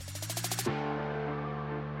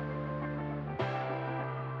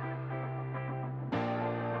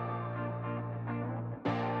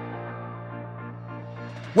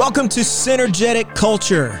Welcome to Synergetic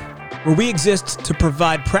Culture, where we exist to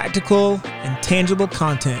provide practical and tangible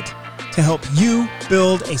content to help you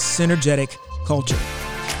build a synergetic culture.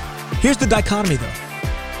 Here's the dichotomy though.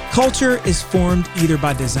 Culture is formed either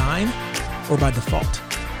by design or by default.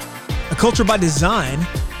 A culture by design,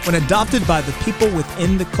 when adopted by the people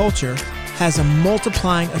within the culture, has a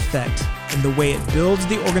multiplying effect in the way it builds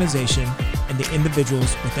the organization and the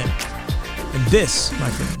individuals within it. And this, my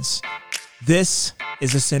friends, this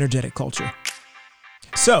is a synergetic culture.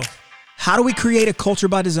 So, how do we create a culture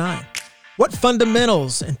by design? What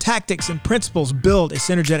fundamentals and tactics and principles build a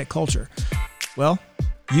synergetic culture? Well,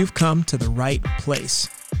 you've come to the right place.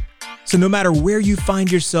 So no matter where you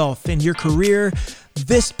find yourself in your career,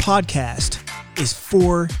 this podcast is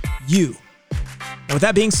for you. And with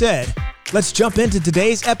that being said, let's jump into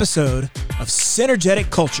today's episode of Synergetic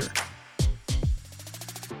Culture.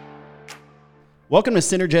 Welcome to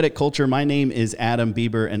Synergetic Culture. My name is Adam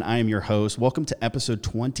Bieber, and I am your host. Welcome to episode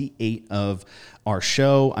 28 of our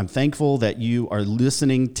show. I'm thankful that you are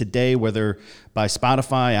listening today, whether by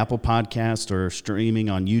Spotify, Apple Podcast, or streaming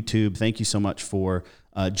on YouTube. Thank you so much for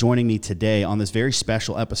joining me today on this very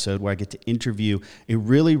special episode where I get to interview a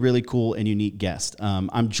really, really cool and unique guest.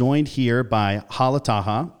 I'm joined here by Hala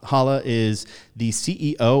Taha. Hala is the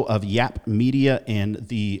CEO of Yap Media and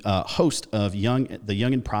the host of the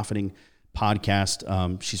Young and Profiting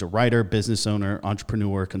podcast. She's a writer, business owner,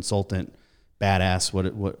 entrepreneur, consultant, badass.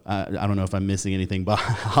 What I don't know if I'm missing anything, but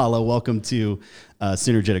Hala, welcome to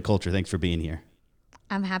Synergetic Culture. Thanks for being here.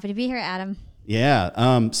 I'm happy to be here, Adam.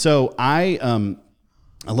 Yeah. So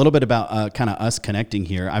a little bit about kind of us connecting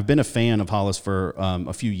here. I've been a fan of Hala's for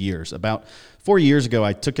a few years. About 4 years ago,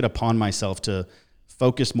 I took it upon myself to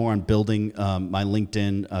focus more on building my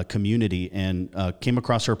LinkedIn community and came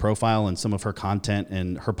across her profile and some of her content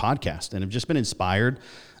and her podcast, and have just been inspired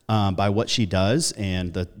by what she does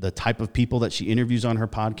and the type of people that she interviews on her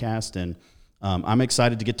podcast. And I'm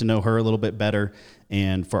excited to get to know her a little bit better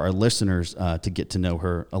and for our listeners to get to know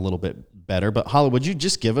her a little bit better. But Hala, would you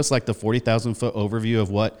just give us like the 40,000 foot overview of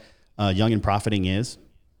what Young and Profiting is?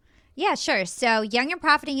 Yeah, sure. So Young and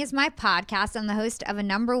Profiting is my podcast. I'm the host of a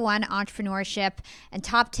 #1 entrepreneurship and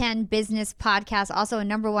top 10 business podcast, also a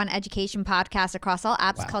 #1 education podcast across all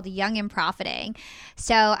apps called Young and Profiting.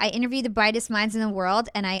 So I interview the brightest minds in the world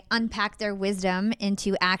and I unpack their wisdom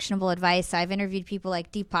into actionable advice. So I've interviewed people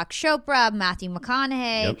like Deepak Chopra, Matthew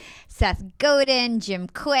McConaughey, Seth Godin, Jim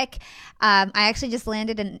Quick. I actually just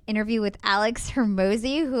landed an interview with Alex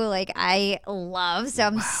Hormozi, who I love. So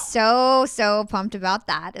I'm so pumped about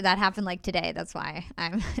that. That happened today. That's why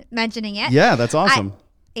I'm mentioning it. Yeah, that's awesome.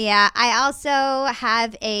 I also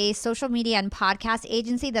have a social media and podcast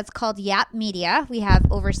agency that's called Yap Media. We have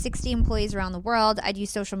over 60 employees around the world. I do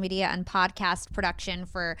social media and podcast production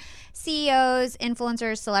for CEOs,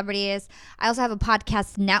 influencers, celebrities. I also have a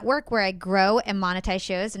podcast network where I grow and monetize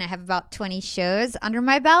shows, and I have about 20 shows under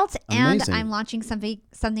my belt. Amazing. And I'm launching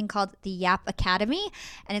something called the Yap Academy,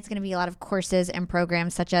 and it's going to be a lot of courses and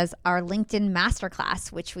programs such as our LinkedIn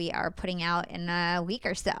Masterclass, which we are putting out in a week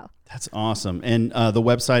or so. That's awesome. And the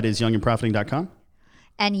website is youngandprofiting.com?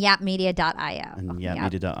 And yapmedia.io. And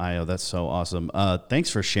yapmedia.io. That's so awesome. Thanks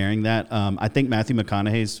for sharing that. I think Matthew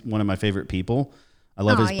McConaughey is one of my favorite people. I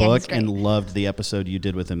love his book and loved the episode you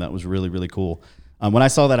did with him. That was really, really cool. When I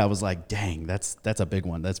saw that, I was like, dang, that's a big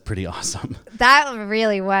one. That's pretty awesome. That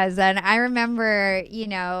really was. And I remember,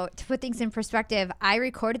 to put things in perspective, I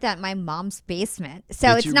recorded that in my mom's basement.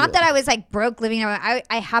 So it's not that I was broke living. I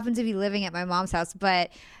happen to be living at my mom's house,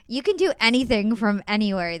 but you can do anything from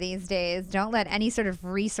anywhere these days. Don't let any sort of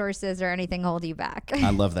resources or anything hold you back. I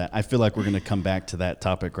love that. I feel like we're going to come back to that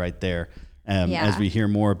topic right there as we hear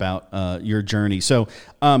more about your journey. So,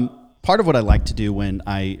 part of what I like to do when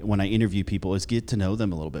I interview people is get to know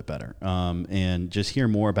them a little bit better and just hear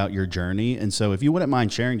more about your journey. And so if you wouldn't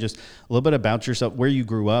mind sharing just a little bit about yourself, where you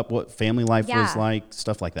grew up, what family life was like,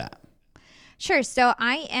 stuff like that. Sure. So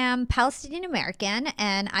I am Palestinian American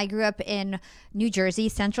and I grew up in New Jersey,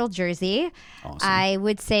 Central Jersey. Awesome. I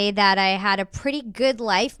would say that I had a pretty good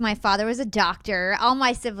life. My father was a doctor. All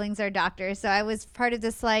my siblings are doctors. So I was part of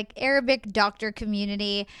this Arabic doctor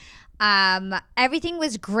community. Everything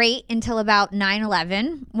was great until about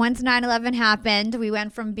 9/11. Once 9/11 happened, we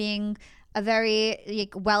went from being a very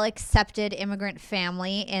well-accepted immigrant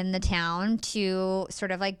family in the town to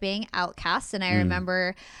sort of being outcasts. And I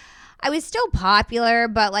remember I was still popular,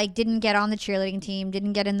 but didn't get on the cheerleading team,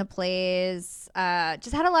 didn't get in the plays,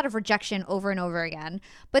 just had a lot of rejection over and over again.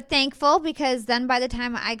 But thankful, because then by the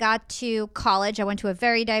time I got to college, I went to a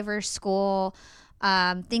very diverse school.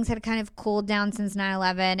 Things had kind of cooled down since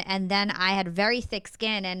 9/11, and then I had very thick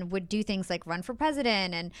skin and would do things like run for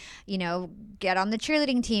president and, get on the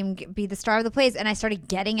cheerleading team, be the star of the plays. And I started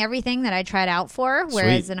getting everything that I tried out for,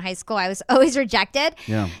 whereas in high school I was always rejected.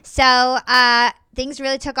 Yeah. So things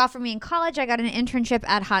really took off for me in college. I got an internship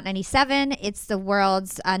at Hot 97. It's the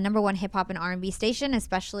world's #1 hip hop and R&B station,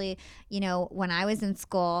 especially, when I was in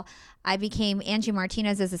school. I became Angie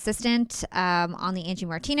Martinez's assistant on the Angie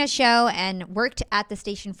Martinez show and worked at the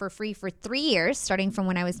station for free for 3 years, starting from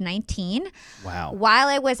when I was 19. Wow. While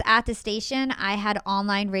I was at the station, I had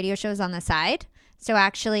online radio shows on the side. So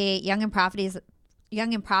actually, Young and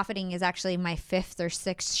Profiting is actually my 5th or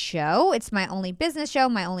 6th show. It's my only business show,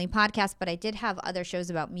 my only podcast, but I did have other shows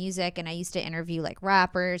about music, and I used to interview like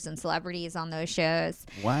rappers and celebrities on those shows.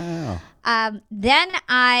 Wow. Then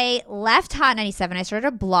I left Hot 97. I started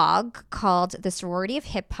a blog called The Sorority of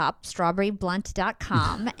Hip Hop,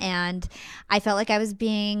 strawberryblunt.com, and I felt like I was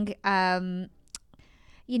being,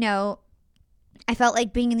 I felt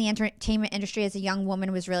like being in the entertainment industry as a young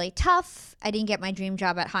woman was really tough. I didn't get my dream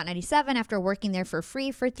job at Hot 97 after working there for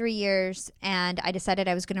free for 3 years. And I decided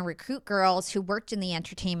I was going to recruit girls who worked in the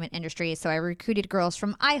entertainment industry. So I recruited girls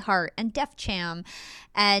from iHeart and Def Jam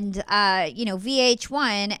and,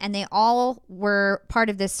 VH1. And they all were part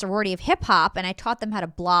of this sorority of hip hop. And I taught them how to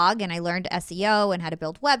blog, and I learned SEO and how to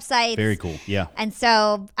build websites. Very cool. Yeah. And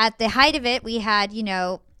so at the height of it, we had,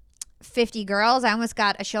 50 girls. I almost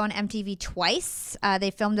got a show on MTV twice. They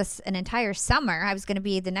filmed us an entire summer. I was going to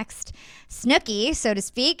be the next Snooki, so to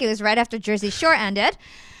speak. It was right after Jersey Shore ended.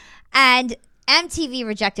 And MTV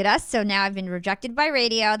rejected us. So now I've been rejected by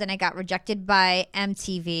radio. Then I got rejected by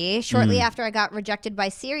MTV. Shortly after, I got rejected by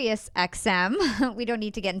Sirius XM. We don't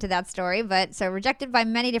need to get into that story, but so rejected by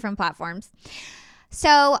many different platforms.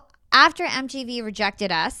 So after MTV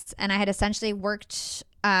rejected us, and I had essentially worked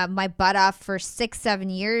my butt off for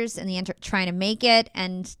 6-7 years in trying to make it,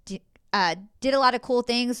 and did a lot of cool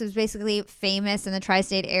things. Was basically famous in the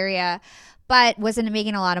tri-state area, but wasn't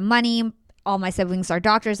making a lot of money. All my siblings are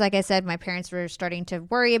doctors. Like I said, my parents were starting to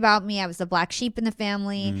worry about me. I was the black sheep in the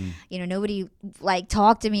family. Nobody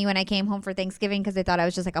talked to me when I came home for Thanksgiving because they thought I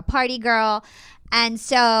was just like a party girl. And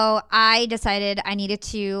so I decided I needed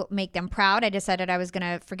to make them proud. I decided I was going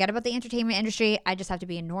to forget about the entertainment industry. I just have to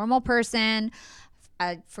be a normal person.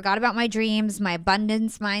 I forgot about my dreams. My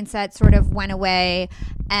abundance mindset sort of went away,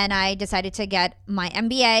 and I decided to get my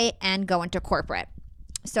MBA and go into corporate.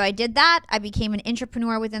 So I did that. I became an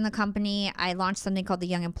entrepreneur within the company. I launched something called the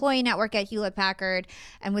Young Employee Network at Hewlett Packard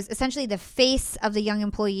and was essentially the face of the young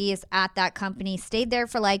employees at that company. Stayed there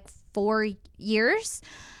for like 4 years.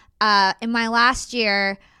 In my last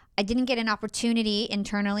year, I didn't get an opportunity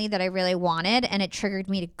internally that I really wanted, and it triggered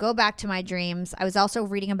me to go back to my dreams. I was also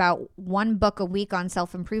reading about 1 book a week on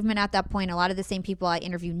self-improvement at that point. A lot of the same people I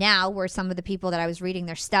interview now were some of the people that I was reading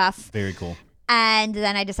their stuff. Very cool. And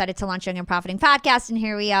then I decided to launch Young and Profiting Podcast, and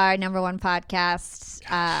here we are, #1 podcast,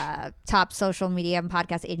 top social media and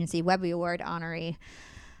podcast agency, Webby Award honoree.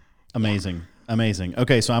 Amazing. Yeah. Amazing.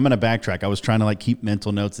 Okay, so I'm going to backtrack. I was trying to keep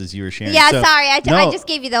mental notes as you were sharing. Yeah, sorry. I just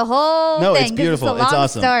gave you the whole thing. No, it's beautiful. It's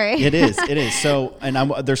awesome. Story. It is. It is. So,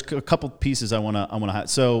 and there's a couple pieces I want to highlight.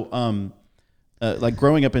 So, like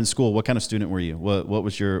growing up in school, what kind of student were you? What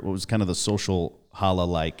was kind of the social holla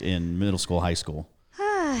like in middle school, high school?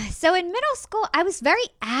 So in middle school, I was very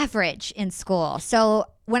average in school. So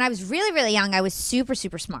when I was really, really young, I was super,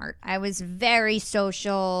 super smart. I was very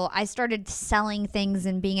social. I started selling things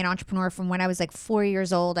and being an entrepreneur from when I was like 4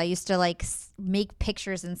 years old. I used to make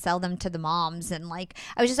pictures and sell them to the moms. And I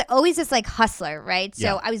was just always this hustler, right?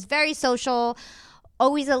 So I was very social,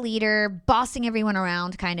 always a leader, bossing everyone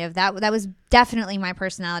around kind of. That was definitely my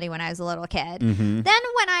personality when I was a little kid. Mm-hmm. Then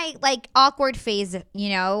when I awkward phase,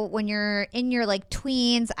 when you're in your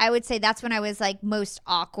tweens, I would say that's when I was most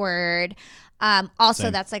awkward. Also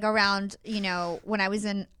Same. That's around, when I was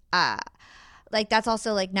in that's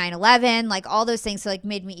also 9/11, all those things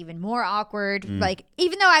made me even more awkward.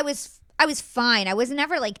 Even though I was fine, I was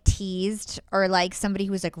never teased or somebody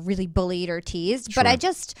who was really bullied or teased, Sure. but I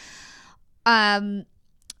just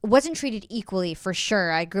wasn't treated equally for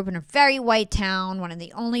sure. I grew up in a very white town, one of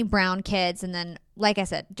the only brown kids. And then, like I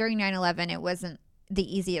said, during 9/11, it wasn't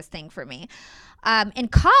the easiest thing for me. In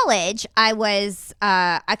college, I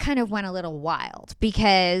kind of went a little wild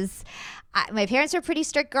because my parents were pretty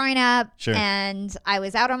strict growing up. Sure. And I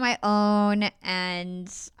was out on my own,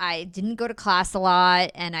 and I didn't go to class a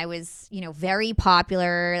lot, and I was, very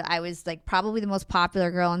popular. I was probably the most popular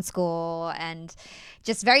girl in school, and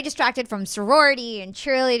just very distracted from sorority and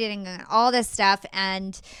cheerleading and all this stuff.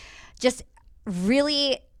 And just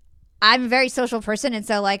really, I'm a very social person. And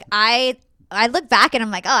so I I look back and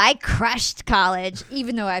I'm like, oh, I crushed college,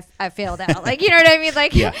 even though I failed out. Like, you know what I mean?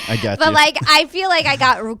 Like, yeah, I got but you. like, I feel like I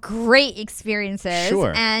got great experiences.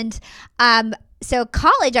 Sure. And so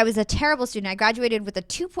college, I was a terrible student. I graduated with a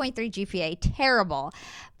 2.3 GPA, terrible.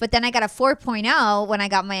 But then I got a 4.0 when I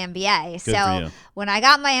got my MBA. Good for So you. when I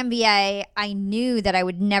got my MBA, I knew that I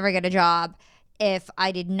would never get a job if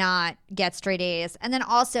I did not get straight A's. And then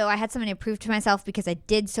also I had something to prove to myself because I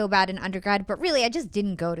did so bad in undergrad, but really I just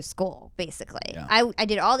didn't go to school, basically. Yeah. I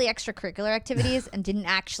did all the extracurricular activities and didn't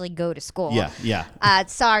actually go to school. Yeah.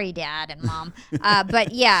 Sorry, Dad and Mom.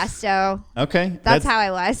 But yeah, so Okay. that's how I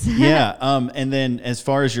was. Yeah. And then as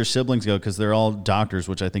far as your siblings go, because they're all doctors,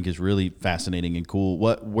 which I think is really fascinating and cool.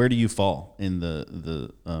 Where do you fall in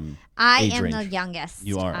the I age am range? the youngest.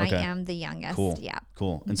 You are? Okay. I am the youngest. Cool. Yeah.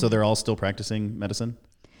 Cool. And so they're all still practicing medicine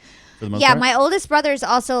for the most Yeah, part? my oldest brother is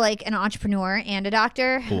also like an entrepreneur and a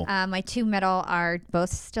doctor. Cool. My two middle are both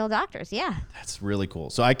still doctors. Yeah. That's really cool.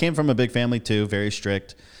 So I came from a big family too, very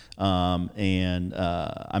strict. And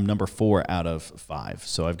I'm number 4 out of 5.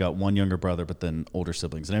 So I've got one younger brother, but then older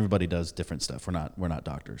siblings, and everybody does different stuff. We're not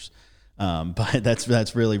doctors. But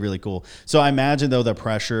that's really, really cool. So I imagine though the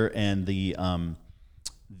pressure and the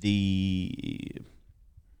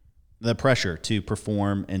pressure to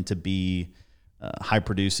perform and to be high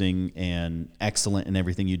producing and excellent in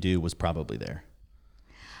everything you do was probably there.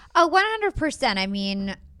 Oh, 100%. I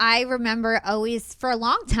mean, I remember always, for a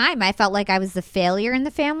long time, I felt like I was the failure in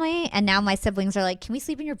the family. And now my siblings are like, can we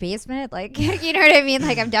sleep in your basement? Like, you know what I mean?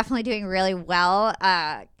 Like, I'm definitely doing really well,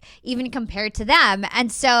 even compared to them.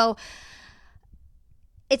 And so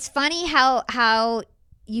it's funny how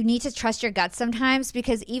you need to trust your gut sometimes,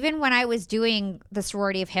 because even when I was doing the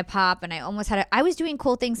sorority of hip hop and I was doing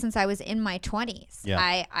cool things since I was in my 20s. Yeah.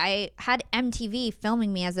 I had MTV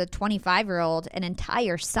filming me as a 25-year-old an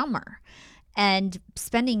entire summer and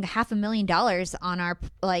spending $500,000 on our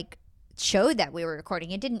show that we were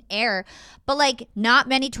recording. It didn't air, but like not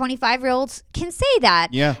many 25-year-olds can say that.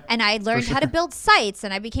 Yeah, And I learned how to build sites,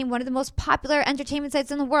 and I became one of the most popular entertainment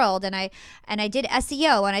sites in the world. And I did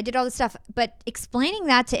SEO, and I did all this stuff. But explaining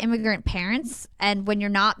that to immigrant parents, and when you're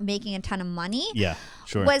not making a ton of money, Yeah,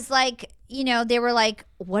 sure. was like, you know, they were like,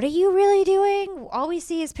 "What are you really doing? All we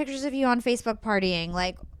see is pictures of you on Facebook partying.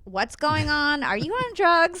 Like, what's going on? Are you on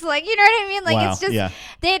drugs? Like, you know what I mean? Like, Wow, it's just yeah.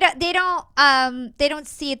 they don't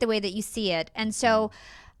see it the way that you see it. And so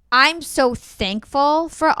I'm so thankful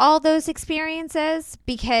for all those experiences,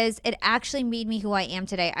 because it actually made me who I am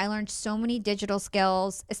today. I learned so many digital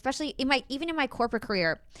skills, especially even in my corporate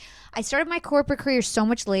career. I started my corporate career so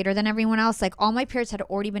much later than everyone else. Like, all my peers had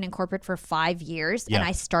already been in corporate for 5 years, Yeah. and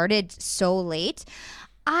I started so late.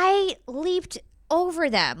 I leaped over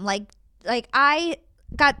them. Like I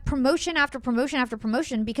got promotion after promotion after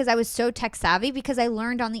promotion because I was so tech savvy, because I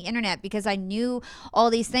learned on the internet, because I knew all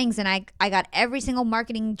these things. And I got every single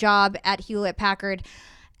marketing job at Hewlett Packard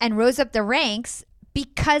and rose up the ranks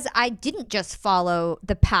because I didn't just follow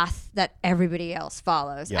the path that everybody else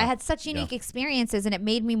follows. Yeah. I had such unique experiences, and it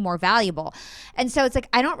made me more valuable. And so it's like,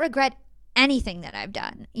 I don't regret anything that I've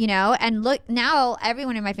done, you know. And look, now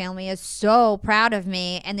everyone in my family is so proud of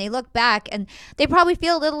me, and they look back and they probably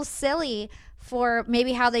feel a little silly for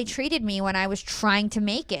maybe how they treated me when I was trying to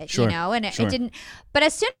make it, Sure, you know. And sure. it didn't, but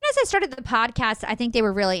as soon as I started the podcast, I think they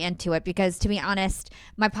were really into it, because to be honest,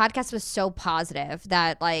 my podcast was so positive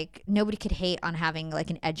that like nobody could hate on having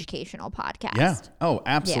like an educational podcast. Yeah. Oh,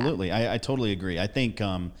 absolutely. I totally agree. I think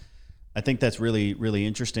that's really, really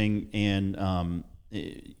interesting and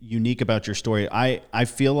unique about your story. I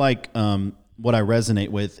feel like what I resonate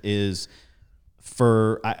with is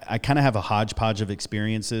I kind of have a hodgepodge of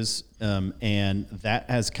experiences, and that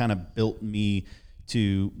has kind of built me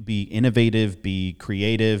to be innovative, be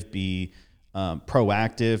creative, be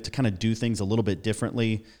proactive, to kind of do things a little bit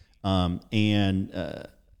differently. And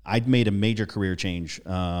I'd made a major career change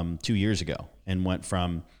 2 years ago and went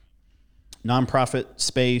from nonprofit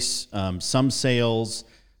space, some sales.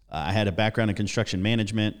 I had a background in construction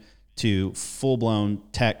management, to full-blown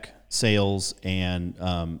tech sales, and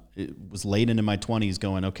it was late into my 20s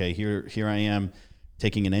going, okay, here I am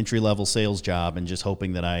taking an entry-level sales job and just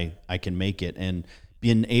hoping that I can make it, and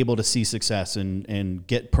being able to see success and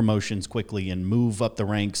get promotions quickly and move up the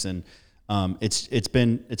ranks. And it's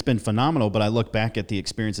been phenomenal. But I look back at the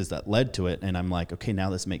experiences that led to it, and I'm like, okay, now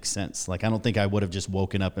this makes sense. Like, I don't think I would have just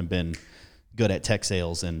woken up and been good at tech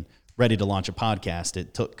sales and ready to launch a podcast.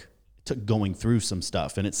 It took going through some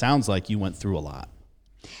stuff, and it sounds like you went through a lot.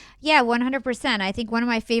 Yeah, 100%. I think one of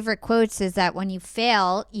my favorite quotes is that when you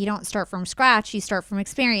fail, you don't start from scratch, you start from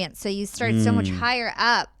experience. So you start so much higher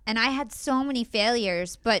up. And I had so many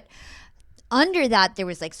failures, but under that, there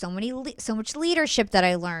was like so much leadership that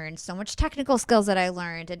I learned, so much technical skills that I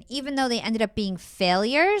learned. And even though they ended up being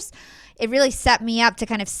failures, it really set me up to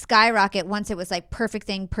kind of skyrocket once it was like perfect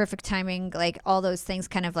thing, perfect timing, like all those things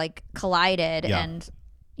kind of like collided and,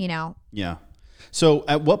 you know. Yeah. So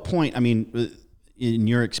at what point, I mean, in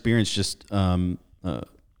your experience, just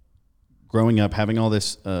growing up, having all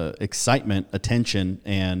this excitement, attention,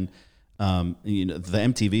 and you know, the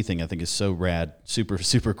MTV thing I think is so rad, super,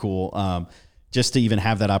 super cool. Just to even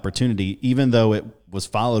have that opportunity, even though it was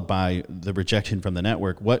followed by the rejection from the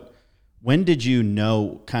network, when did you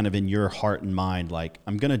know kind of in your heart and mind, like,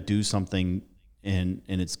 I'm going to do something and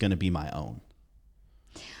it's going to be my own?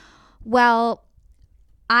 Well,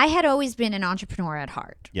 I had always been an entrepreneur at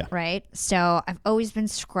heart, yeah. right? So I've always been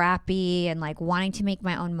scrappy and like wanting to make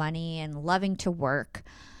my own money and loving to work.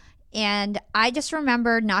 And I just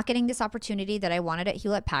remember not getting this opportunity that I wanted at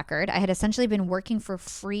Hewlett Packard. I had essentially been working for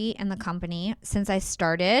free in the company since I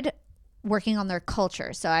started working on their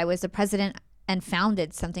culture. So I was the president and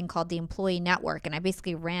founded something called the Employee Network. And I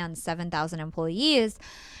basically ran 7,000 employees.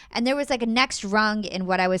 And there was like a next rung in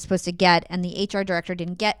what I was supposed to get. And the HR director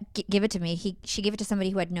didn't give it to me. She gave it to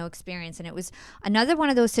somebody who had no experience. And it was another one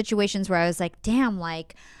of those situations where I was like, damn,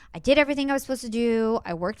 like, I did everything I was supposed to do.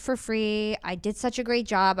 I worked for free. I did such a great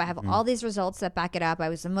job. I have all these results that back it up. I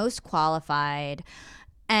was the most qualified.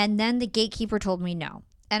 And then the gatekeeper told me no.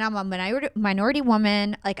 And I'm a minority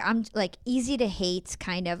woman. Like, I'm like easy to hate,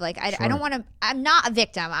 kind of like, I don't want to, I'm not a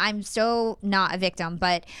victim. I'm so not a victim,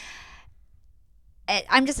 but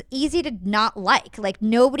I'm just easy to not like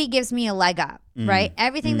nobody gives me a leg up, right?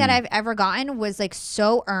 Everything that I've ever gotten was like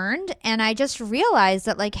so earned. And I just realized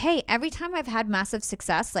that like, hey, every time I've had massive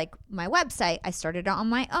success, like my website, I started it on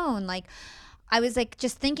my own. Like I was like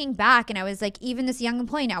just thinking back and I was like, even this Young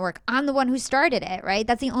Employee Network, I'm the one who started it, right?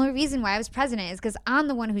 That's the only reason why I was president is because I'm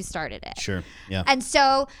the one who started it. Sure. Yeah. And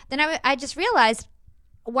so then I just realized,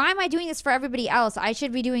 why am I doing this for everybody else? I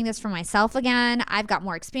should be doing this for myself again. I've got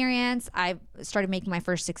more experience. I've started making my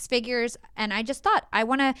first 6 figures. And I just thought I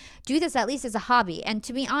want to do this at least as a hobby. And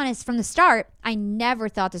to be honest, from the start, I never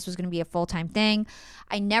thought this was going to be a full-time thing.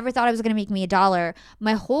 I never thought it was going to make me $1.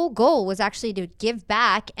 My whole goal was actually to give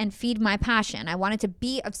back and feed my passion. I wanted to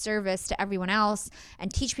be of service to everyone else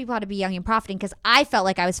and teach people how to be young and profiting because I felt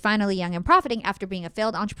like I was finally young and profiting after being a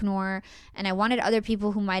failed entrepreneur. And I wanted other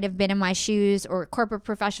people who might have been in my shoes or corporate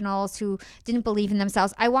professionals who didn't believe in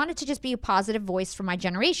themselves. I wanted to just be a positive voice for my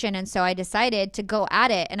generation. And so I decided to go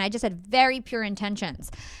at it. And I just had very pure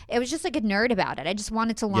intentions. It was just like a nerd about it. I just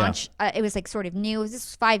wanted to launch. It was like sort of new. This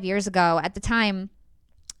was 5 years ago. At the time,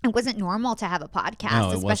 it wasn't normal to have a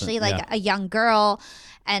podcast, especially like a young girl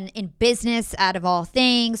and in business out of all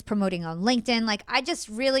things, promoting on LinkedIn. Like I just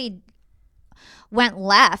really went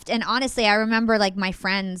left. And honestly, I remember like my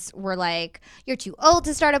friends were like, you're too old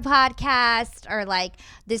to start a podcast, or like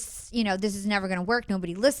this, you know, this is never going to work.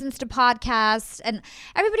 Nobody listens to podcasts. And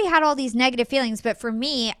everybody had all these negative feelings. But for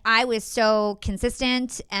me, I was so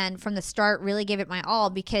consistent and from the start really gave it my all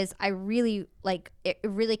because I really like it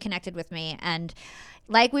really connected with me. And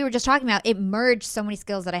like we were just talking about, it merged so many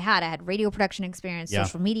skills that I had. I had radio production experience,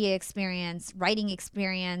 social media experience, writing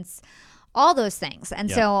experience, all those things.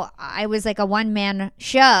 And so I was like a one-man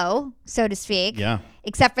show, so to speak. Yeah.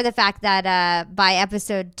 Except for the fact that by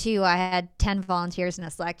episode 2, I had 10 volunteers in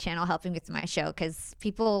a Slack channel helping with my show because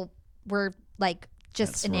people were like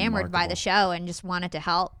just enamored by the show and just wanted to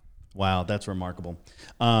help. Wow, that's remarkable.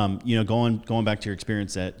 You know, going back to your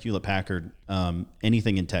experience at Hewlett Packard,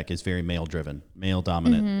 anything in tech is very male-driven,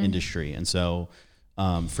 male-dominant industry. And so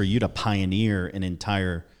for you to pioneer an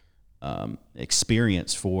entire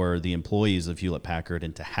experience for the employees of Hewlett Packard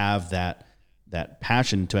and to have that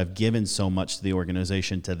passion, to have given so much to the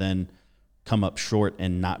organization, to then come up short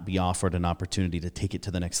and not be offered an opportunity to take it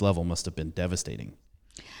to the next level must have been devastating.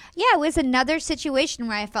 Yeah, it was another situation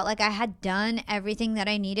where I felt like I had done everything that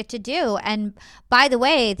I needed to do. And by the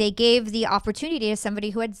way, they gave the opportunity to somebody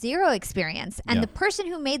who had 0 experience. And the person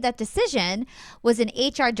who made that decision was an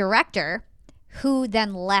HR director who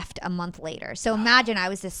then left a month later. So imagine I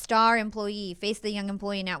was a star employee, faced the Young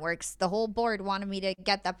Employee Networks. The whole board wanted me to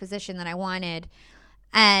get that position that I wanted.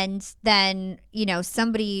 And then, you know,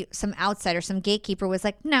 somebody, some outsider, some gatekeeper was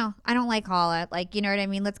like, no, I don't like Holla. Like, you know what I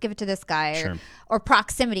mean? Let's give it to this guy. Or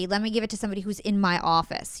proximity. Let me give it to somebody who's in my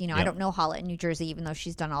office. You know, I don't know Holla in New Jersey, even though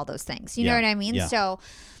she's done all those things. You know what I mean? So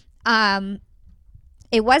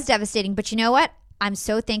it was devastating. But you know what? I'm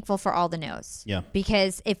so thankful for all the no's. Yeah.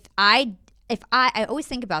 Because if I I always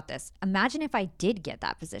think about this. Imagine if I did get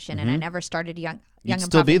that position and I never started Young You'd and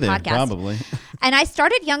still be Profiting there, podcast. probably. And I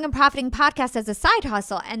started Young and Profiting podcast as a side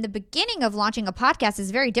hustle. And the beginning of launching a podcast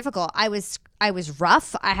is very difficult. I was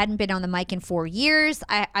rough. I hadn't been on the mic in 4 years.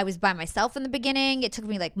 I was by myself in the beginning. It took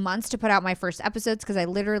me like months to put out my first episodes because I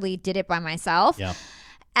literally did it by myself. Yeah.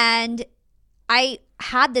 And I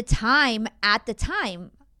had the time at the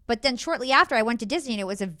time. But then shortly after, I went to Disney, and it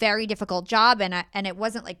was a very difficult job, and it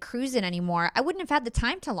wasn't like cruising anymore. I wouldn't have had the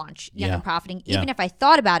time to launch Young and Profiting, even if I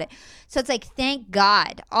thought about it. So it's like, thank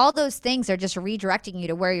God, all those things are just redirecting you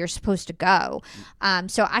to where you're supposed to go.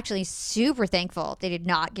 So actually, super thankful they did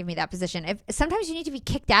not give me that position. Sometimes you need to be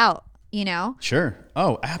kicked out, you know? Sure.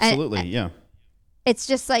 Oh, absolutely. Yeah. It's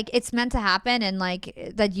just like, it's meant to happen, and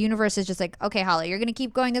like the universe is just like, okay, Holly, you're gonna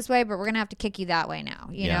keep going this way, but we're gonna have to kick you that way now,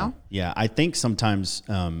 you know? Yeah, I think sometimes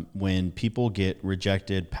when people get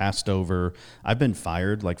rejected, passed over, I've been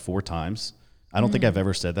fired like 4 times. I don't think I've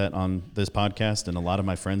ever said that on this podcast, and a lot of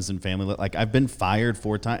my friends and family, like I've been fired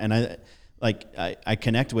 4 times, and I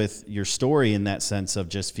connect with your story in that sense of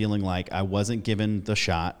just feeling like I wasn't given the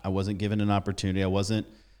shot, I wasn't given an opportunity, I wasn't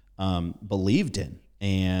believed in.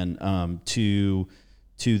 And to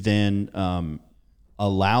then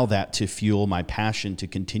allow that to fuel my passion to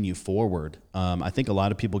continue forward. I think a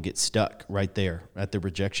lot of people get stuck right there at the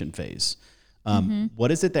rejection phase. What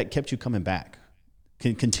is it that kept you coming back,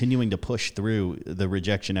 continuing to push through the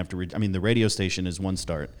rejection after? I mean, the radio station is one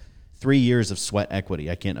start. 3 years of sweat equity,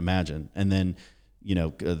 I can't imagine, and then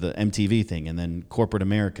the MTV thing, and then corporate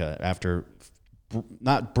America after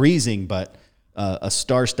not breezing, but a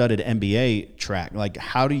star-studded NBA track. Like,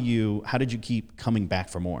 how did you keep coming back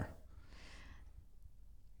for more?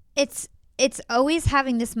 It's always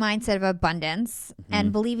having this mindset of abundance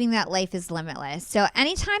and believing that life is limitless. So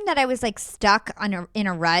anytime that I was like stuck in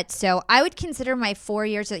a rut, so I would consider my 4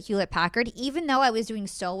 years at Hewlett Packard, even though I was doing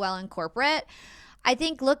so well in corporate, I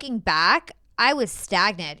think looking back, I was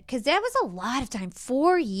stagnant because that was a lot of time,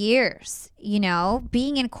 4 years,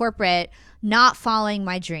 being in corporate, not following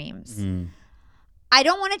my dreams. I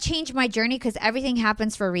don't want to change my journey because everything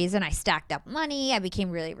happens for a reason. I stacked up money. I became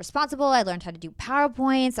really responsible. I learned how to do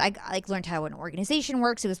PowerPoints. I learned how an organization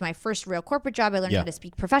works. It was my first real corporate job. I learned how to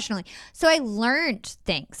speak professionally. So I learned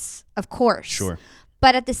things, of course. Sure.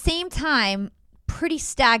 But at the same time, pretty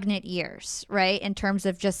stagnant years, right? In terms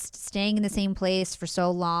of just staying in the same place for so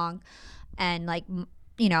long. And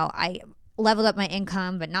I leveled up my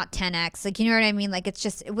income, but not 10x. Like, you know what I mean? Like,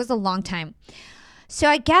 it was a long time. So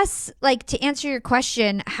I guess, like, to answer your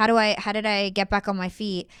question, how did I get back on my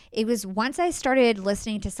feet? It was once I started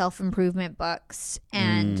listening to self-improvement books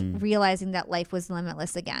and realizing that life was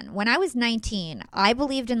limitless again. When I was 19, I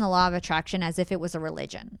believed in the law of attraction as if it was a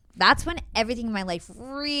religion. That's when everything in my life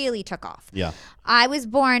really took off. Yeah. I was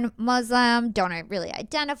born Muslim, don't really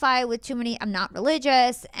identify with too many, I'm not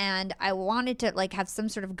religious, and I wanted to like have some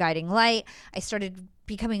sort of guiding light. I started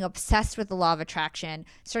becoming obsessed with the law of attraction,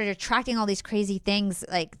 started attracting all these crazy things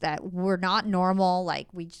like that were not normal, like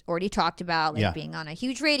we already talked about, like being on a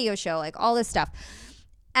huge radio show, like all this stuff.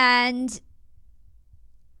 And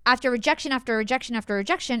after rejection after rejection after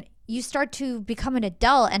rejection, you start to become an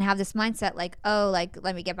adult and have this mindset like, oh, like,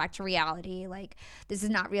 let me get back to reality. Like, this is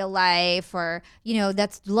not real life, or,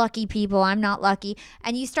 that's lucky people. I'm not lucky.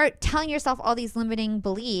 And you start telling yourself all these limiting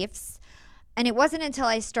beliefs. And it wasn't until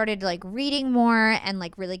I started like reading more and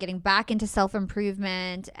like really getting back into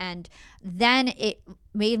self-improvement, and then it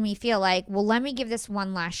made me feel like, well, let me give this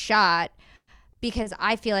one last shot because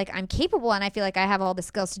I feel like I'm capable and I feel like I have all the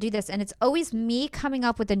skills to do this. And it's always me coming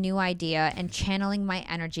up with a new idea and channeling my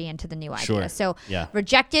energy into the new idea. So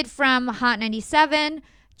rejected from Hot 97,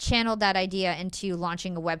 channeled that idea into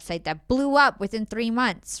launching a website that blew up within 3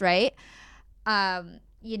 months, right?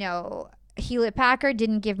 Hewlett Packard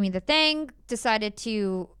didn't give me the thing, decided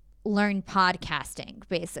to learn podcasting,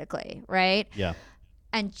 basically, right? Yeah.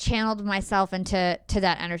 And channeled myself into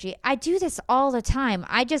that energy. I do this all the time.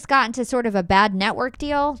 I just got into sort of a bad network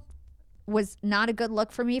deal. Was not a good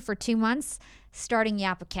look for me for 2 months, starting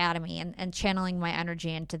Yap Academy and channeling my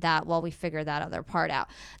energy into that while we figure that other part out.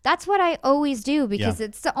 That's what I always do because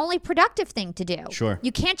it's the only productive thing to do. Sure.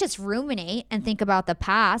 You can't just ruminate and think about the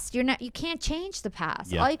past. You can't change the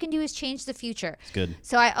past. All you can do is change the future. It's good.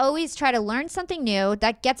 So I always try to learn something new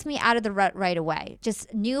that gets me out of the rut right away.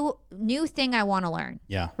 Just new thing I want to learn.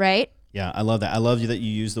 Yeah. Right? Yeah, I love that. I love that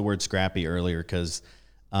you used the word scrappy earlier because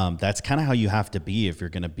that's kind of how you have to be if you're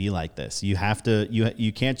going to be like this. You have to,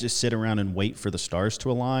 you can't just sit around and wait for the stars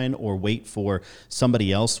to align or wait for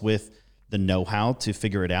somebody else with the know-how to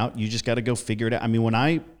figure it out. You just got to go figure it out. I mean, when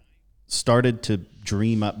I started to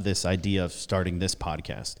dream up this idea of starting this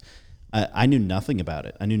podcast, I knew nothing about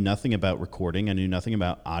it. I knew nothing about recording. I knew nothing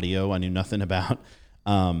about audio. I knew nothing about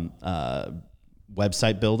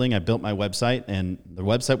website building. I built my website, and the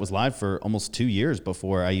website was live for almost 2 years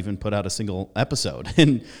before I even put out a single episode.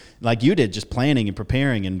 And like you did, just planning and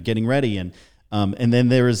preparing and getting ready. And then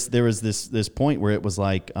there was this point where it was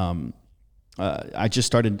like, I just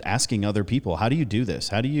started asking other people, how do you do this?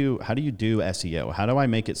 How do you do SEO? How do I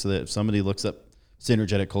make it so that if somebody looks up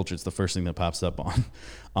Synergetic Culture, it's the first thing that pops up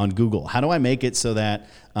on Google? How do I make it so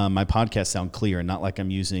that my podcasts sound clear and not like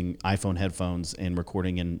I'm using iPhone headphones and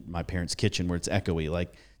recording in my parents' kitchen where it's echoey?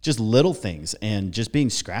 Like just little things, and just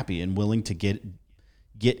being scrappy and willing to get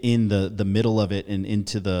in the middle of it and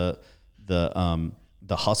into the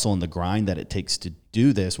hustle and the grind that it takes to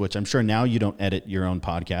do this, which I'm sure now you don't edit your own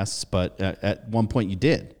podcasts, but at one point you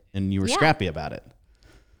did, and you were scrappy about it.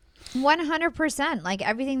 100%. Like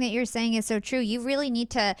everything that you're saying is so true. You really need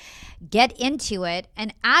to get into it.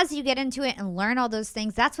 And as you get into it and learn all those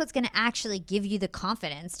things, that's what's going to actually give you the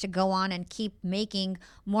confidence to go on and keep making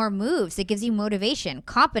more moves. It gives you motivation.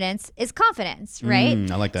 Competence is confidence, right?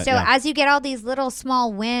 I like that. So as you get all these little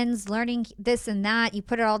small wins, learning this and that, you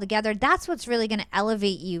put it all together, that's what's really going to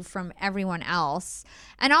elevate you from everyone else.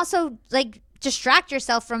 And also like distract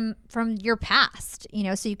yourself from your past,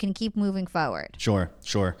 so you can keep moving forward. Sure.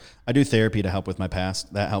 I do therapy to help with my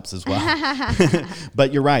past. That helps as well.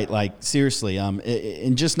 But you're right. Like seriously,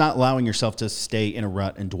 and just not allowing yourself to stay in a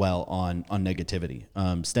rut and dwell on negativity,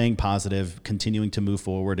 staying positive, continuing to move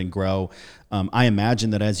forward and grow. I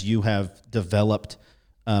imagine that as you have developed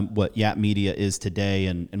what Yap Media is today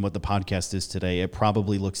and what the podcast is today, it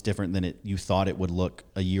probably looks different than you thought it would look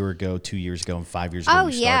a year ago, 2 years ago, and 5 years ago. Oh,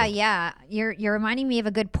 yeah. You're reminding me of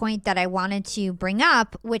a good point that I wanted to bring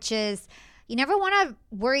up, which is you never want to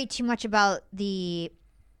worry too much about the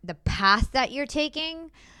path that you're taking.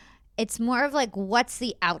 It's more of like, what's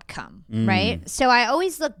the outcome, right? So I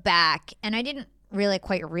always look back, and I didn't really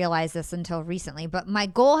quite realize this until recently, but my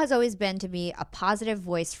goal has always been to be a positive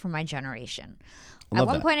voice for my generation. At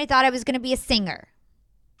one point, I thought I was going to be a singer.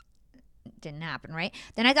 Didn't happen, right?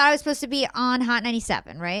 Then I thought I was supposed to be on Hot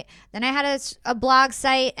 97, right? Then I had a blog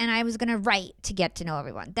site, and I was going to write to get to know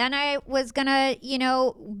everyone. Then I was going to,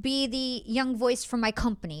 be the young voice for my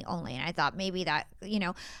company only. And I thought maybe that,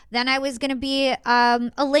 then I was going to be use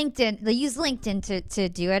LinkedIn to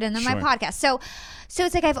do it, and then my podcast. So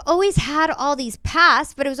it's like I've always had all these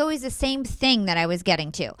paths, but it was always the same thing that I was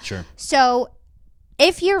getting to. Sure. So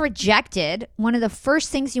if you're rejected, one of the first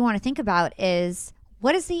things you want to think about is,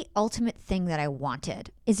 what is the ultimate thing that I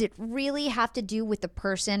wanted? Is it really have to do with the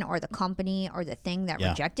person or the company or the thing that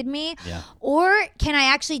rejected me? Yeah. Or can I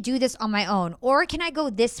actually do this on my own? Or can I go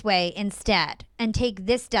this way instead and take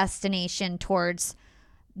this destination towards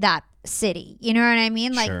that city? You know what I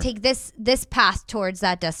mean? Like take this path towards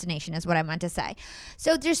that destination is what I meant to say.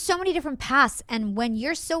 So there's so many different paths, and when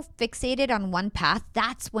you're so fixated on one path,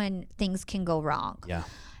 that's when things can go wrong. Yeah.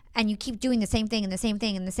 And you keep doing the same thing and the same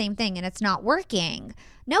thing and the same thing, and it's not working.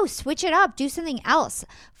 No, switch it up. Do something else.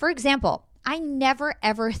 For example, I never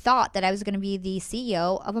ever thought that I was going to be the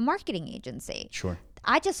CEO of a marketing agency. Sure.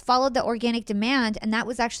 I just followed the organic demand, and that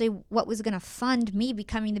was actually what was going to fund me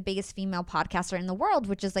becoming the biggest female podcaster in the world,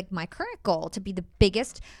 which is like my current goal, to be the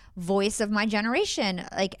biggest voice of my generation,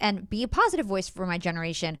 and be a positive voice for my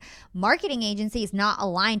generation. Marketing agency is not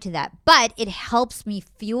aligned to that, but it helps me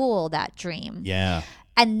fuel that dream. Yeah.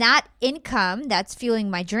 And that income that's fueling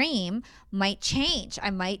my dream might change. I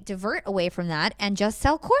might divert away from that and just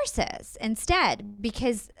sell courses instead,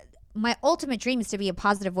 because my ultimate dream is to be a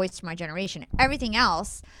positive voice to my generation. Everything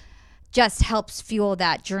else just helps fuel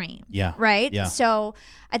that dream. Yeah. Right? Yeah. So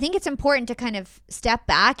I think it's important to kind of step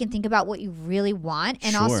back and think about what you really want,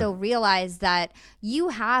 and also realize that you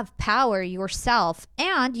have power yourself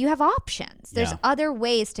and you have options. There's other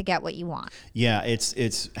ways to get what you want. Yeah.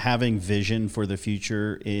 It's having vision for the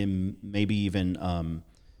future, in maybe even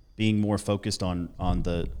being more focused on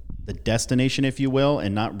the destination, if you will,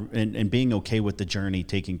 and being okay with the journey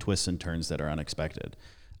taking twists and turns that are unexpected.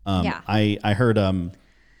 I heard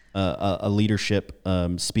a leadership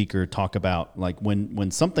speaker talk about, like,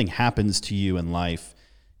 when something happens to you in life,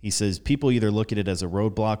 he says people either look at it as a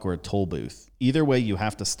roadblock or a toll booth. Either way, you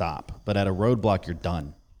have to stop. But at a roadblock, you're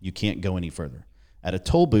done. You can't go any further. At a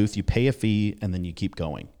toll booth, you pay a fee and then you keep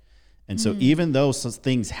going. And so even though some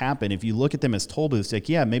things happen, if you look at them as toll booths, like,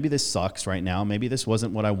 yeah, maybe this sucks right now. Maybe this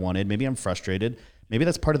wasn't what I wanted. Maybe I'm frustrated. Maybe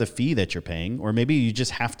that's part of the fee that you're paying. Or maybe you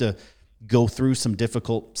just have to go through some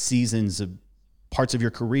difficult seasons of parts of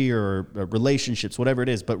your career or relationships, whatever it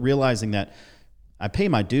is. But realizing that I pay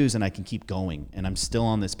my dues and I can keep going, and I'm still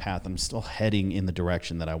on this path. I'm still heading in the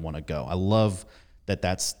direction that I want to go. I love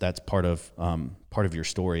that's part of your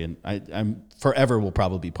story, and I'm forever will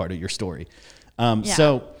probably be part of your story.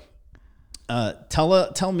 So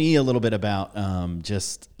tell me a little bit about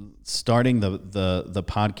just starting the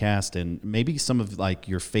podcast, and maybe some of like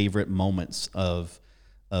your favorite moments of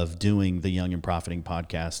doing the Young and Profiting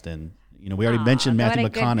podcast. And we already mentioned Matthew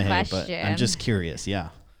McConaughey, but I'm just curious. Yeah.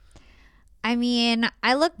 I mean,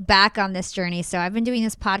 I look back on this journey. So I've been doing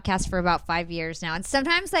this podcast for about 5 years now. And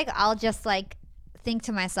sometimes like I'll just like think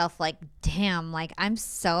to myself, like, damn, like I'm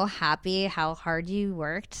so happy how hard you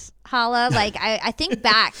worked, Hala. Like I think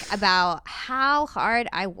back about how hard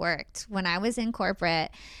I worked when I was in corporate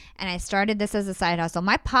and I started this as a side hustle.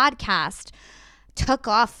 My podcast took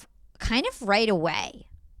off kind of right away,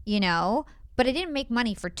 but I didn't make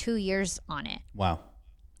money for 2 years on it. Wow.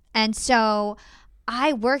 And so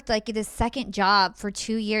I worked like this second job for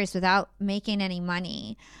 2 years without making any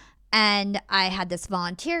money. And I had this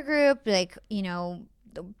volunteer group, like,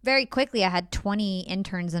 very quickly I had 20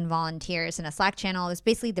 interns and volunteers in a Slack channel. It was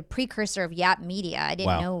basically the precursor of Yap Media. I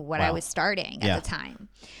didn't know what I was starting at the time.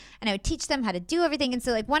 And I would teach them how to do everything. And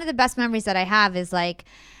so like one of the best memories that I have is like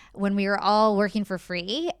when we were all working for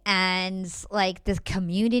free and like this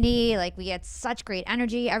community, like we had such great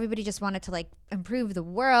energy. Everybody just wanted to like improve the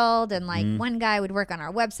world. And like one guy would work on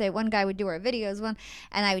our website, one guy would do our videos,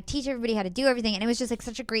 and I would teach everybody how to do everything. And it was just like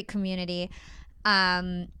such a great community.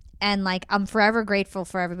 And like I'm forever grateful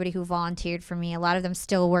for everybody who volunteered for me. A lot of them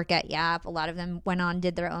still work at Yap. A lot of them went on,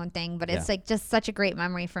 did their own thing, but it's like just such a great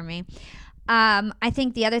memory for me. I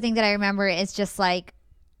think the other thing that I remember is just like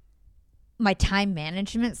my time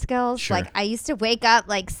management skills. Sure. Like I used to wake up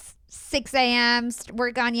like 6 a.m.,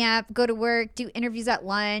 work on Yap, go to work, do interviews at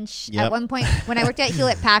lunch. Yep. At one point when I worked at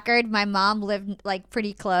Hewlett Packard, my mom lived like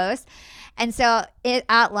pretty close. And so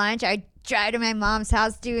at lunch, I'd drive to my mom's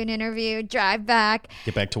house, do an interview, drive back.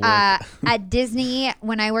 Get back to work. At Disney,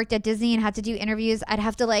 when I worked at Disney and had to do interviews, I'd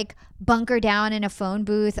have to like bunker down in a phone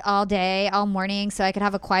booth all day, all morning, so I could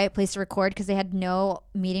have a quiet place to record because they had no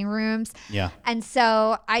meeting rooms. Yeah. And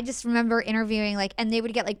so I just remember interviewing like, and they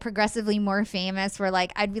would get like progressively more famous where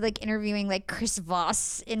like I'd be like interviewing like Chris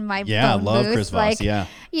Voss in my phone booth. Yeah, love Chris Voss, like, yeah.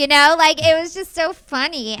 Like it was just so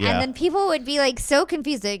funny. Yeah. And then people would be like so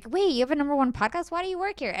confused, like, wait, you have a #1 podcast? Why do you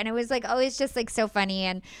work here? And it was like always just like so funny.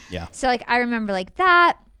 And so like I remember like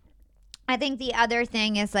that. I think the other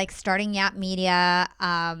thing is like starting Yap Media.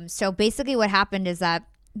 So basically what happened is that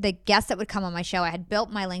the guests that would come on my show, I had built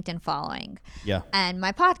my LinkedIn following. Yeah. And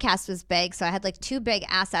my podcast was big. So I had like 2 big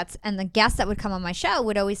assets. And the guests that would come on my show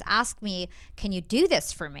would always ask me, can you do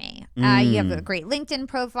this for me? You have a great LinkedIn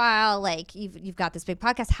profile. Like you've got this big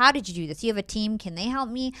podcast. How did you do this? You have a team. Can they help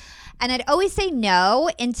me? And I'd always say no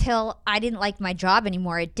until I didn't like my job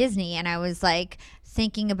anymore at Disney. And I was like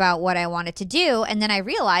thinking about what I wanted to do. And then I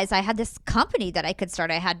realized I had this company that I could start.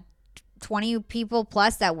 I had 20 people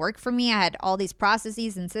plus that worked for me. I had all these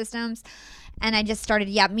processes and systems, and I just started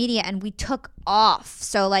Yap Media, and we took off.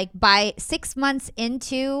 So like by 6 months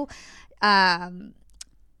into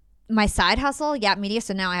my side hustle, Yap Media,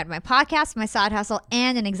 so now I had my podcast, my side hustle,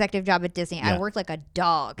 and an executive job at Disney. I worked like a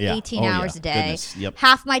dog, 18 hours a day. Goodness. Yep.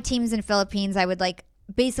 Half my team's in Philippines. I would like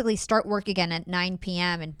basically start work again at 9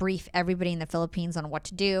 p.m. and brief everybody in the Philippines on what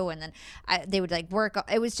to do, and then they would like work.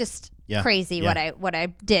 It was just crazy what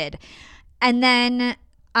I did. And then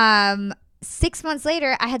 6 months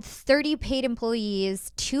later, I had 30 paid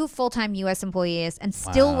employees, 2 full-time U.S. employees, and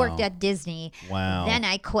still worked at Disney. Wow. Then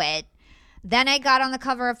I quit. Then I got on the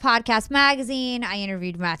cover of Podcast Magazine. I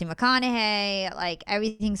interviewed Matthew McConaughey. Like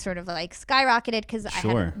everything sort of like skyrocketed because I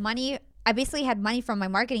had money. I basically had money from my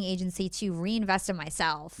marketing agency to reinvest in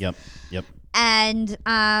myself. Yep. And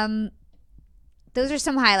those are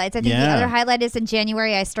some highlights. I think the other highlight is in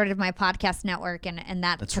January I started my podcast network, and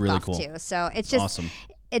that's took really off cool too. So it's just awesome.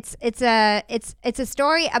 It's a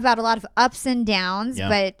story about a lot of ups and downs,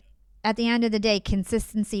 but at the end of the day,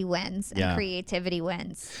 consistency wins and creativity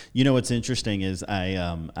wins. You know what's interesting is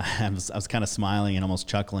I was kind of smiling and almost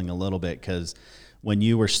chuckling a little bit because when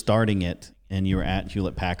you were starting it and you were at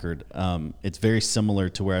Hewlett Packard, it's very similar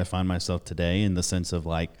to where I find myself today in the sense of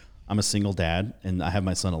like I'm a single dad and I have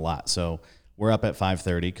my son a lot. So we're up at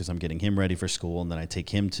 5:30 because I'm getting him ready for school, and then I take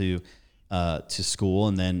him to school,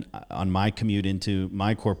 and then on my commute into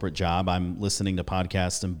my corporate job, I'm listening to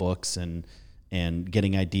podcasts and books and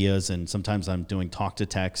getting ideas, and sometimes I'm doing talk to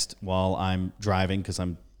text while I'm driving because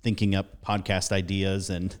I'm thinking up podcast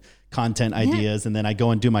ideas and content ideas, and then I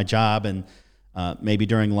go and do my job, and maybe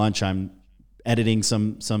during lunch I'm editing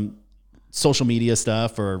some social media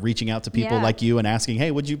stuff or reaching out to people like you and asking,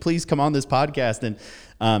 hey, would you please come on this podcast?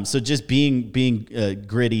 And so just being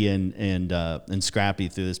gritty and scrappy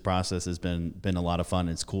through this process has been a lot of fun.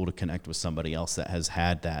 It's cool to connect with somebody else that has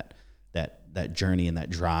had that journey and that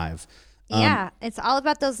drive. It's all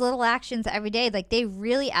about those little actions every day. Like, they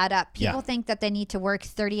really add up. People think that they need to work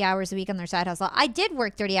 30 hours a week on their side hustle. I did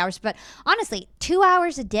work 30 hours, but honestly, 2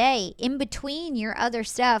 hours a day in between your other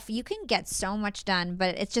stuff, you can get so much done,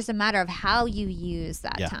 but it's just a matter of how you use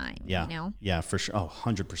that time. Yeah. You know? Yeah, for sure. Oh,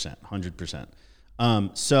 100%.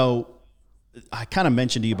 So I kind of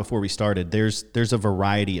mentioned to you before we started, there's a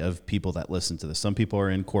variety of people that listen to this. Some people are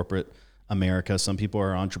in corporate America. Some people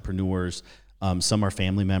are entrepreneurs. Some are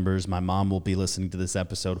family members. My mom will be listening to this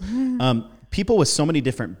episode. People with so many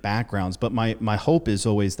different backgrounds, but my hope is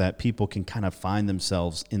always that people can kind of find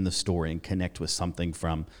themselves in the story and connect with something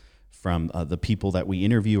from the people that we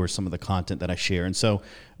interview or some of the content that I share. And so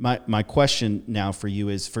my question now for you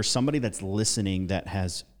is, for somebody that's listening that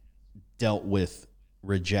has dealt with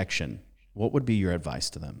rejection, what would be your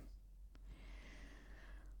advice to them?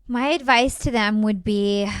 My advice to them would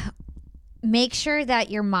be, make sure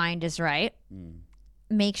that your mind is right.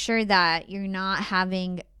 Make sure that you're not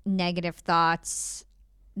having negative thoughts,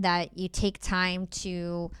 that you take time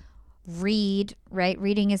to read, right?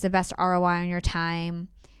 Reading is the best ROI on your time.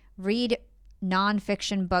 Read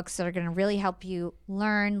nonfiction books that are going to really help you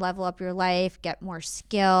learn, level up your life, get more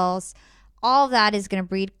skills. All of that is going to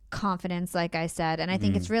breed confidence, like I said. And I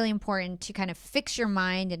think it's really important to kind of fix your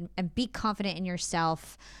mind and be confident in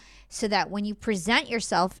yourself, so that when you present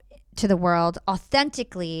yourself to the world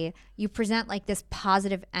authentically, you present like this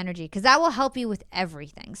positive energy, because that will help you with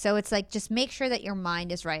everything. So it's like, just make sure that your mind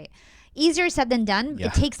is right. Easier said than done.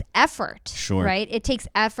 It takes effort, right? It takes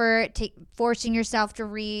effort, forcing yourself to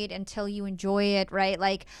read until you enjoy it, right?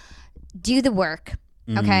 Like, do the work.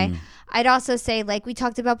 Okay. I'd also say, like we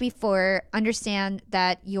talked about before, understand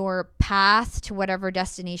that your path to whatever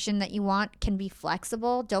destination that you want can be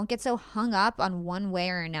flexible. Don't get so hung up on one way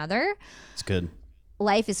or another. It's good.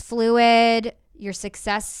 Life is fluid. Your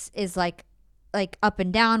success is like up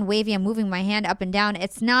and down, wavy. I'm moving my hand up and down.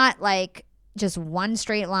 It's not like just one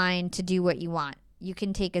straight line to do what you want. You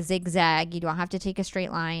can take a zigzag. You don't have to take a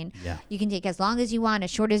straight line. Yeah. You can take as long as you want, as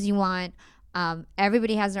short as you want.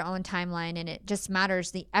 Everybody has their own timeline, and it just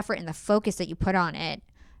matters the effort and the focus that you put on it.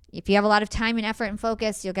 If you have a lot of time and effort and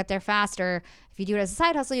focus, you'll get there faster. If you do it as a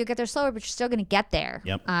side hustle, you'll get there slower, but you're still going to get there.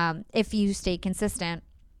 If you stay consistent.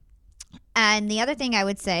 And the other thing I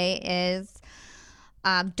would say is,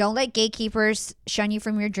 don't let gatekeepers shun you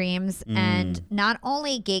from your dreams. And not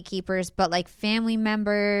only gatekeepers, but like family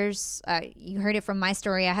members. You heard it from my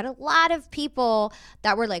story. I had a lot of people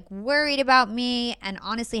that were like worried about me. And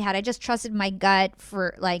honestly, had I just trusted my gut,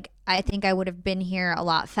 I think I would have been here a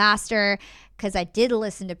lot faster, because I did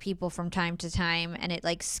listen to people from time to time, and it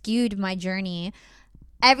like skewed my journey.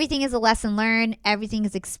 Everything is a lesson learned. Everything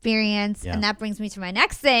is experience. And that brings me to my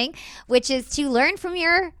next thing, which is to learn from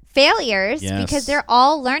your failures, because they're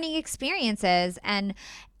all learning experiences. And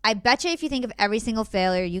I bet you if you think of every single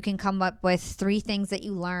failure, you can come up with 3 things that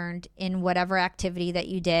you learned in whatever activity that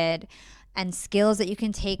you did, and skills that you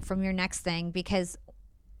can take from your next thing. Because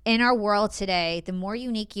in our world today, the more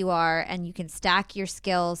unique you are and you can stack your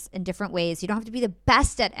skills in different ways, you don't have to be the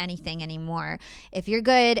best at anything anymore. If you're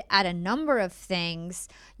good at a number of things,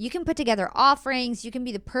 you can put together offerings, you can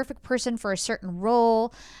be the perfect person for a certain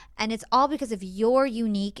role, and it's all because of your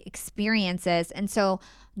unique experiences. And so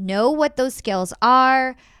know what those skills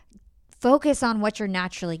are. Focus on what you're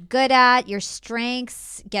naturally good at, your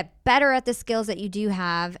strengths, get better at the skills that you do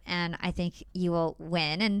have, and I think you will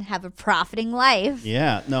win and have a profiting life.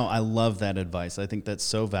 Yeah, no, I love that advice. I think that's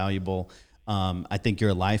so valuable. I think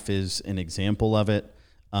your life is an example of it.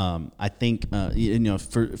 I think,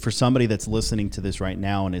 for somebody that's listening to this right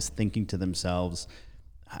now and is thinking to themselves,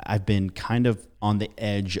 I've been kind of on the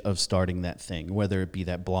edge of starting that thing, whether it be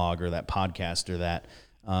that blog or that podcast or that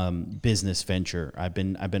business venture. I've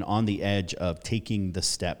been on the edge of taking the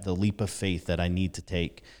step, the leap of faith that I need to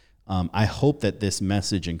take. I hope that this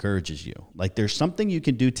message encourages you. Like, there's something you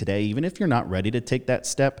can do today, even if you're not ready to take that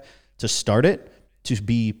step, to start it, to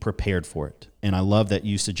be prepared for it. And I love that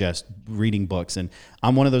you suggest reading books. And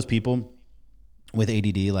I'm one of those people with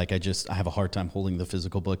ADD. Like, I have a hard time holding the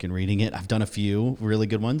physical book and reading it. I've done a few really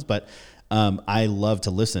good ones, but I love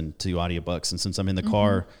to listen to audiobooks. And since I'm in the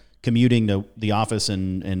car commuting to the office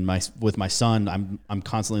and with my son, I'm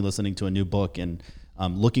constantly listening to a new book and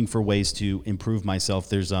looking for ways to improve myself.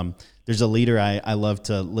 There's a leader I love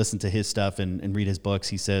to listen to his stuff and read his books.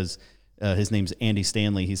 He says, his name's Andy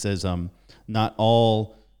Stanley. He says, not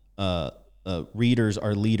all readers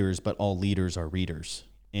are leaders, but all leaders are readers.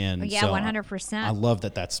 And yeah, 100%. I love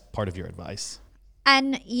that that's part of your advice.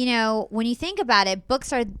 And, you know, when you think about it,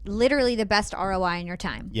 books are literally the best ROI in your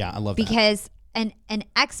time. Yeah, I love that. Because an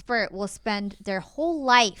expert will spend their whole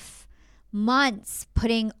life, months,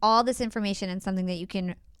 putting all this information in something that you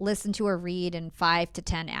can listen to or read in 5 to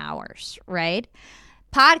 10 hours, right?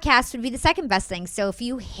 Podcasts would be the second best thing. So if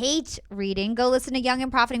you hate reading, go listen to Young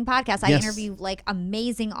and Profiting Podcast. I interview like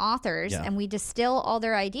amazing authors and we distill all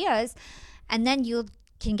their ideas, and then you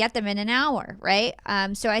can get them in an hour, right?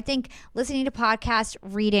 So I think listening to podcasts,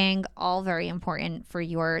 reading, all very important for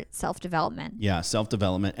your self-development. Yeah,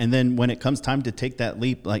 self-development. And then when it comes time to take that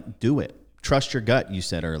leap, like do it. Trust your gut, you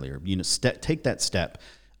said earlier. You know, take that step.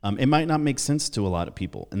 It might not make sense to a lot of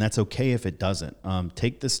people, and that's okay if it doesn't.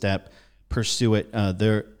 Take the step, pursue it.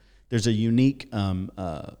 There's a unique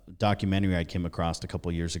documentary I came across a couple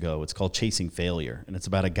of years ago. It's called Chasing Failure, and it's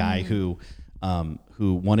about a guy who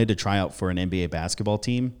wanted to try out for an NBA basketball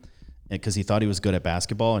team because he thought he was good at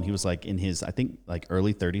basketball, and he was like in his, I think, like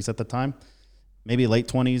early 30s at the time, maybe late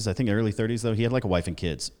 20s, I think early 30s though. He had like a wife and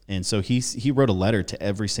kids, and so he wrote a letter to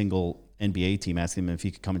every single NBA team asking them if he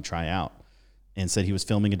could come and try out, and said he was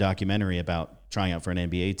filming a documentary about trying out for an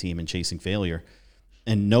NBA team and chasing failure.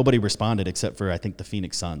 And nobody responded except for, I think, the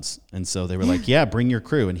Phoenix Suns. And so they were like, yeah, bring your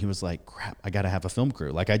crew. And he was like, crap, I got to have a film crew.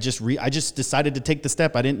 Like I just decided to take the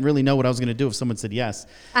step. I didn't really know what I was going to do if someone said yes.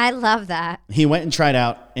 I love that. He went and tried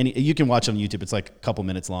out, and you can watch on YouTube. It's like a couple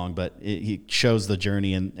minutes long, but he shows the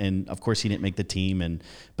journey. And of course he didn't make the team,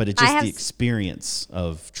 but it's just the experience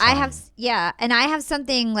of trying. And I have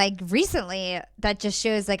something like recently that just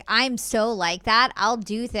shows like I'm so like that. I'll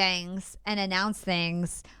do things and announce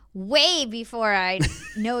things way before I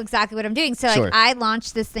know exactly what I'm doing. So like I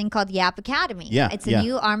launched this thing called Yap Academy. Yeah. It's a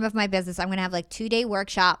new arm of my business. I'm going to have like 2-day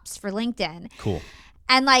workshops for LinkedIn. Cool.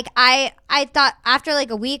 And like I thought after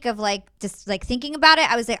like a week of like just like thinking about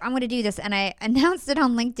it, I was like, I'm going to do this. And I announced it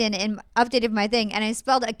on LinkedIn and updated my thing. And I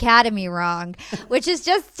spelled academy wrong, which is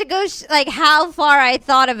just to go like how far I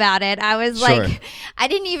thought about it. I was like, I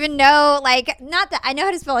didn't even know, like, not that I know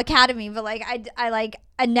how to spell academy, but like I like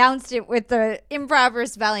announced it with the improper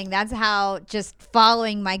spelling. That's how just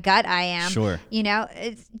following my gut I am. Sure. You know,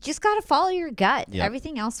 it's just got to follow your gut. Yep.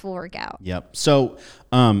 Everything else will work out. Yep. So,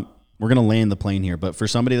 we're going to land the plane here, but for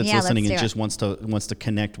somebody that's listening and just wants to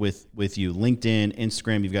connect with you, LinkedIn,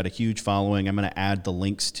 Instagram, you've got a huge following. I'm going to add the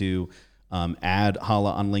links to add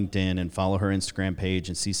Hala on LinkedIn and follow her Instagram page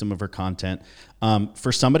and see some of her content.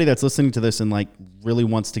 For somebody that's listening to this and like really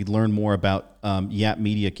wants to learn more about Yap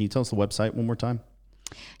Media, can you tell us the website one more time?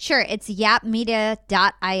 Sure. It's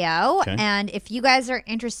yapmedia.io. Okay. And if you guys are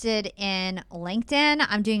interested in LinkedIn,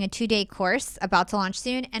 I'm doing a 2-day course about to launch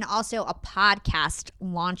soon, and also a podcast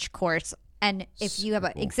launch course. And if you have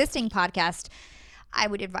an existing podcast, I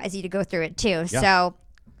would advise you to go through it too. Yeah. So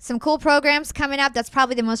some cool programs coming up. That's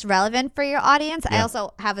probably the most relevant for your audience. Yeah. I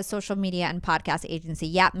also have a social media and podcast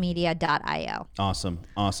agency, yapmedia.io.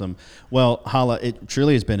 Awesome. Well, Hala, it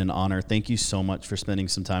truly has been an honor. Thank you so much for spending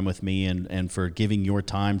some time with me and for giving your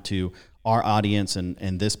time to our audience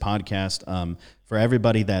and this podcast. For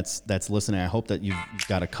everybody that's listening, I hope that you've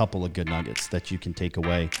got a couple of good nuggets that you can take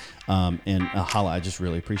away. And Hala, I just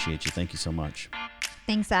really appreciate you. Thank you so much.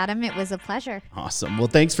 Thanks, Adam. It was a pleasure. Awesome. Well,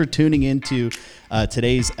 thanks for tuning into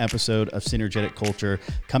today's episode of Synergetic Culture.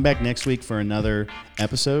 Come back next week for another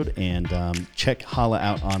episode, and check Hala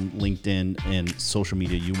out on LinkedIn and social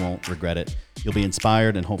media. You won't regret it. You'll be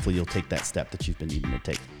inspired, and hopefully you'll take that step that you've been needing to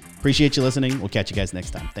take. Appreciate you listening. We'll catch you guys next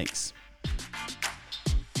time. Thanks.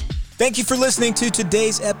 Thank you for listening to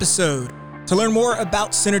today's episode. To learn more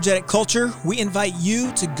about Synergetic Culture, we invite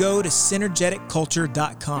you to go to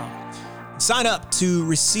synergeticculture.com. Sign up to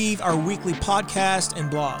receive our weekly podcast and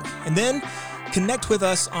blog, and then connect with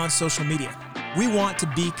us on social media. We want to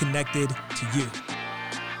be connected to you.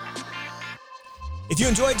 If you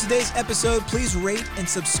enjoyed today's episode, please rate and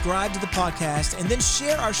subscribe to the podcast, and then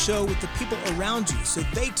share our show with the people around you so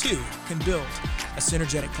they too can build a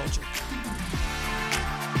synergetic culture.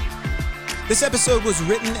 This episode was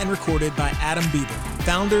written and recorded by Adam Bieber,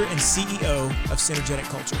 founder and CEO of Synergetic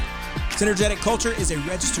Culture. Synergetic Culture is a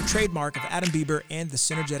registered trademark of Adam Bieber and the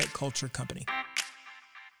Synergetic Culture Company.